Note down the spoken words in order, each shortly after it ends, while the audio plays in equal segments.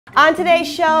On today's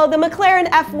show, the McLaren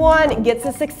F1 gets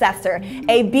a successor,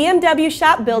 a BMW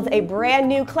shop builds a brand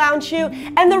new clown shoe,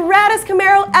 and the raddest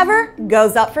Camaro ever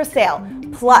goes up for sale.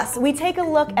 Plus, we take a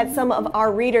look at some of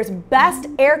our readers' best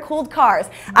air-cooled cars.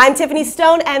 I'm Tiffany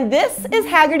Stone, and this is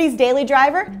Hagerty's Daily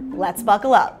Driver. Let's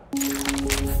buckle up.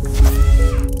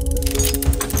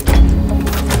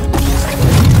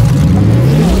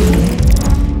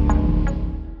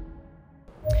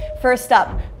 First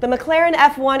up, the McLaren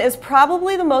F1 is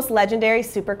probably the most legendary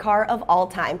supercar of all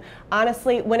time.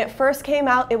 Honestly, when it first came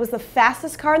out, it was the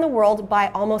fastest car in the world by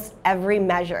almost every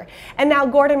measure. And now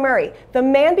Gordon Murray, the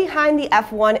man behind the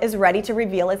F1, is ready to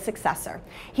reveal its successor.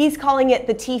 He's calling it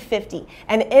the T50,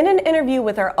 and in an interview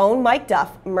with our own Mike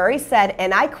Duff, Murray said,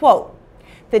 and I quote,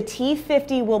 "The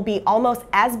T50 will be almost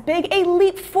as big a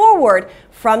leap forward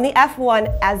from the F1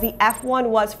 as the F1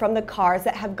 was from the cars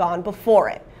that have gone before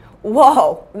it."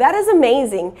 Whoa, that is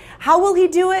amazing. How will he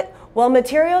do it? Well,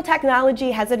 material technology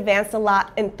has advanced a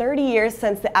lot in 30 years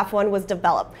since the F1 was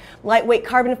developed. Lightweight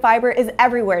carbon fiber is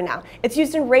everywhere now. It's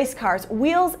used in race cars,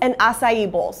 wheels, and acai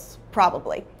bowls,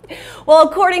 probably. Well,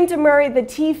 according to Murray, the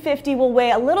T50 will weigh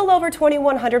a little over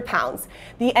 2,100 pounds.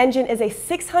 The engine is a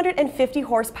 650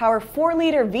 horsepower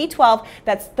 4-liter V12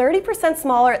 that's 30%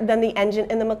 smaller than the engine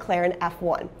in the McLaren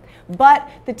F1. But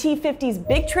the T50's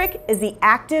big trick is the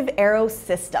active aero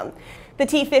system. The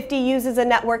T50 uses a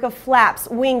network of flaps,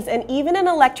 wings, and even an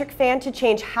electric fan to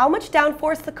change how much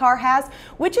downforce the car has,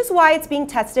 which is why it's being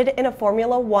tested in a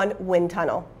Formula One wind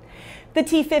tunnel. The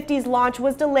T50's launch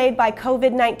was delayed by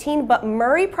COVID-19, but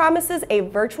Murray promises a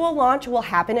virtual launch will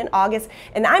happen in August,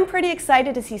 and I'm pretty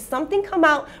excited to see something come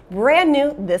out brand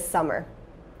new this summer.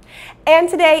 And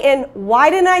today in Why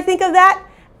Didn't I Think of That?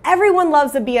 Everyone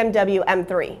loves the BMW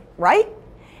M3, right?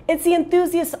 It's the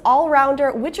enthusiast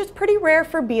all-rounder, which is pretty rare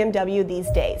for BMW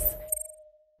these days.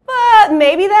 But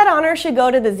maybe that honor should go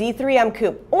to the Z3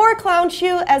 Coupe, or clown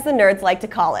shoe as the nerds like to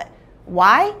call it.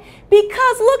 Why?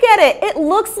 Because look at it, it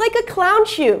looks like a clown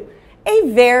shoe. A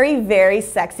very, very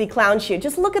sexy clown shoe.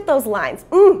 Just look at those lines,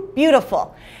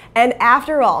 beautiful. And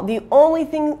after all, the only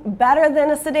thing better than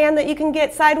a sedan that you can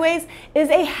get sideways is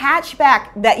a hatchback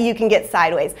that you can get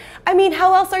sideways. I mean,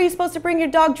 how else are you supposed to bring your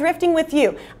dog drifting with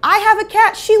you? I have a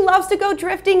cat, she loves to go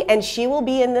drifting, and she will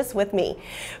be in this with me.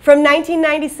 From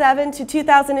 1997 to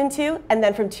 2002, and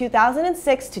then from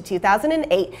 2006 to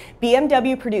 2008,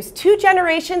 BMW produced 2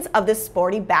 generations of this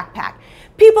sporty backpack.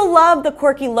 People love the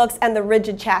quirky looks and the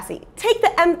rigid chassis. Take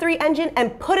the M3 engine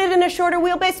and put it in a shorter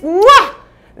wheelbase. Mwah!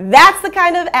 That's the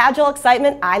kind of agile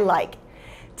excitement I like.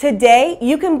 Today,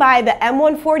 you can buy the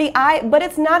M140i, but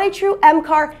it's not a true M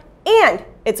car, and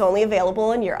it's only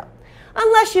available in Europe.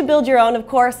 Unless you build your own, of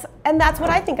course, and that's what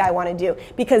I think I want to do,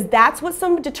 because that's what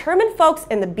some determined folks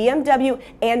in the BMW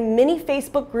and Mini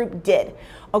Facebook group did.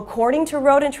 According to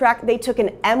Road & Track, they took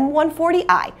an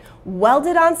M140i,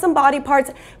 welded on some body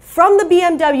parts from the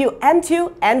BMW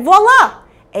M2, and voila,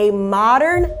 a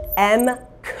modern M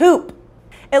Coupe.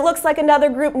 It looks like another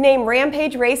group named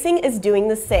Rampage Racing is doing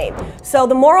the same. So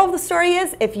the moral of the story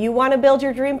is, if you want to build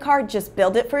your dream car, just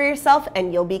build it for yourself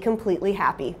and you'll be completely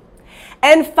happy.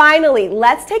 And finally,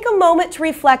 let's take a moment to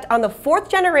reflect on the 4th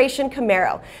generation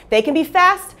Camaro. They can be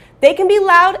fast, they can be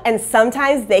loud, and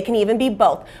sometimes they can even be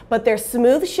both. But their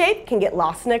smooth shape can get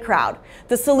lost in a crowd.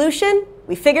 The solution?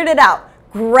 We figured it out.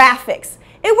 Graphics.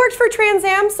 It works for Trans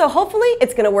Am, so hopefully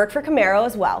it's going to work for Camaro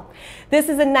as well. This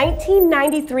is a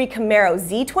 1993 Camaro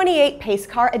Z28 Pace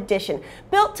Car Edition,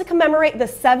 built to commemorate the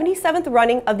 77th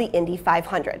running of the Indy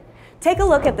 500. Take a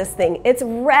look at this thing. It's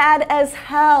rad as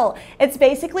hell. It's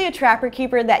basically a trapper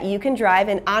keeper that you can drive,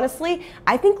 and honestly,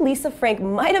 I think Lisa Frank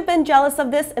might have been jealous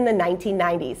of this in the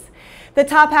 1990s. The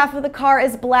top half of the car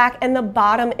is black and the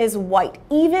bottom is white.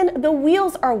 Even the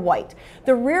wheels are white.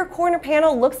 The rear corner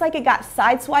panel looks like it got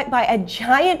sideswiped by a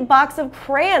giant box of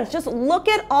crayons. Just look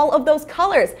at all of those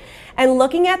colors. And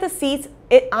looking at the seats,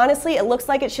 honestly, it looks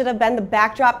like it should have been the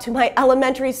backdrop to my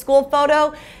elementary school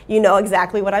photo. You know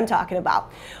exactly what I'm talking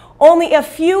about. Only a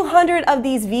few hundred of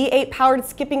these V8 powered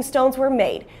skipping stones were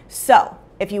made. So,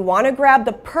 if you want to grab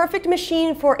the perfect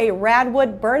machine for a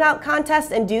Radwood burnout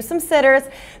contest and do some sitters,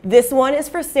 this one is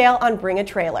for sale on Bring a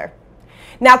Trailer.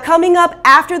 Now coming up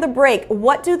after the break,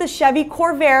 what do the Chevy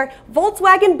Corvair,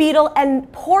 Volkswagen Beetle,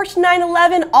 and Porsche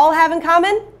 911 all have in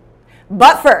common?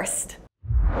 But first.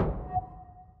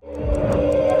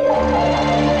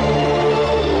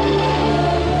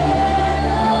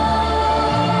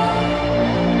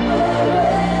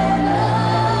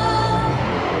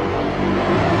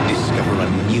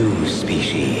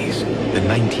 The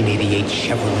 1988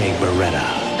 Chevrolet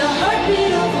Beretta. The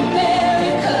heartbeat of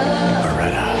America.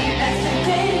 Beretta.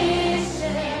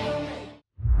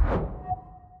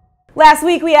 Last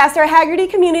week, we asked our Hagerty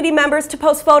community members to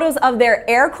post photos of their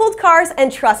air-cooled cars,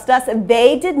 and trust us,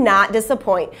 they did not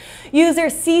disappoint. User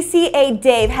CCA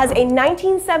Dave has a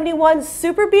 1971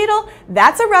 Super Beetle.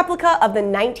 That's a replica of the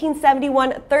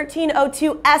 1971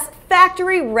 1302S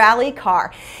factory rally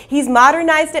car. He's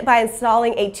modernized it by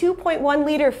installing a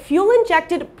 2.1-liter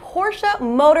fuel-injected Porsche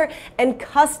motor and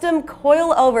custom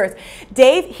coilovers.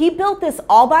 Dave, he built this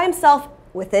all by himself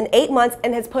within 8 months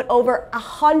and has put over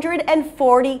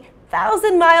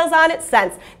 140,000 miles on it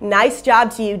since. Nice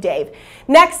job to you, Dave.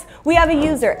 Next, we have a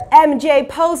user, MJ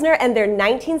Posner, and their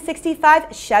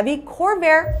 1965 Chevy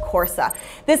Corvair Corsa.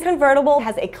 This convertible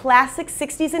has a classic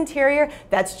 60s interior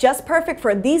that's just perfect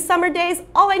for these summer days.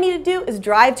 All I need to do is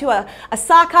drive to a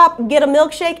sock hop, get a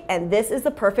milkshake, and this is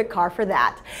the perfect car for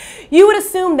that. You would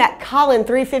assume that Colin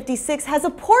 356 has a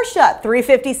Porsche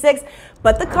 356,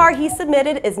 but the car he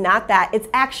submitted is not that. It's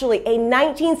actually a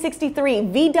 1963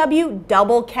 VW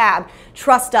double cab.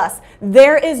 Trust us,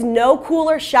 there is no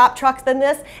cooler shop truck than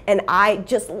this, and I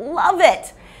just love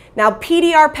it. Now,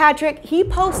 PDR Patrick, he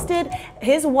posted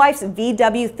his wife's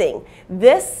VW thing.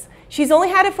 She's only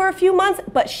had it for a few months,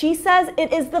 but she says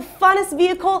it is the funnest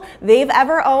vehicle they've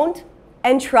ever owned.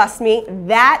 And trust me,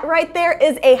 that right there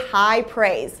is a high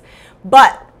praise.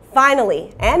 But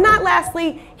finally, and not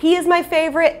lastly, he is my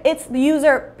favorite. It's the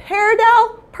user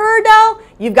Perdel.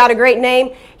 You've got a great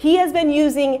name. He has been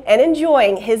using and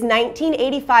enjoying his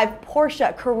 1985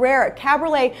 Porsche Carrera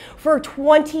Cabriolet for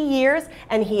 20 years,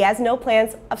 and he has no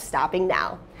plans of stopping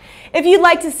now. If you'd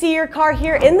like to see your car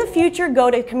here in the future, go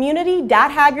to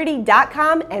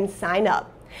community.hagerty.com and sign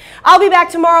up. I'll be back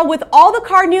tomorrow with all the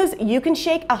car news you can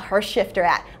shake a Hurst shifter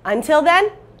at. Until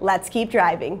then, let's keep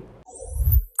driving.